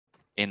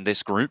in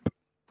this group.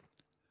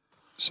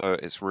 So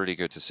it's really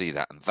good to see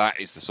that. And that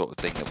is the sort of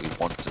thing that we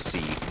want to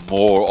see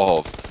more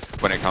of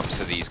when it comes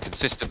to these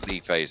consistent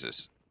league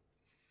phases.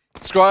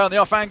 Scry on the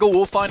off angle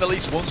will find at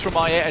least once from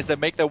i8 as they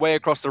make their way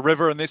across the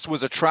river, and this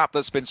was a trap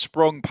that's been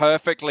sprung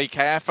perfectly,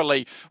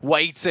 carefully,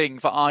 waiting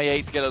for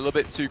i8 to get a little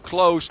bit too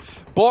close.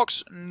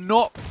 Box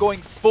not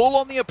going full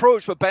on the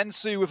approach, but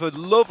Bensu with a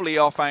lovely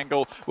off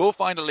angle will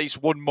find at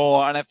least one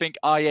more, and I think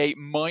i8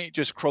 might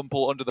just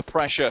crumple under the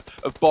pressure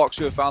of Box,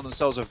 who have found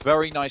themselves a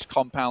very nice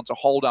compound to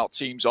hold out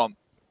teams on.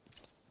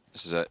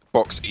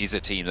 Box is a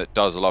team that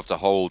does love to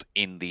hold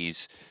in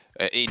these,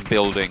 in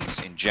buildings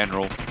in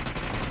general.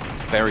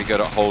 Very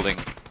good at holding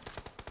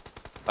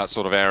that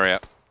sort of area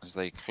as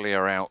they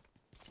clear out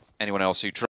anyone else who tries.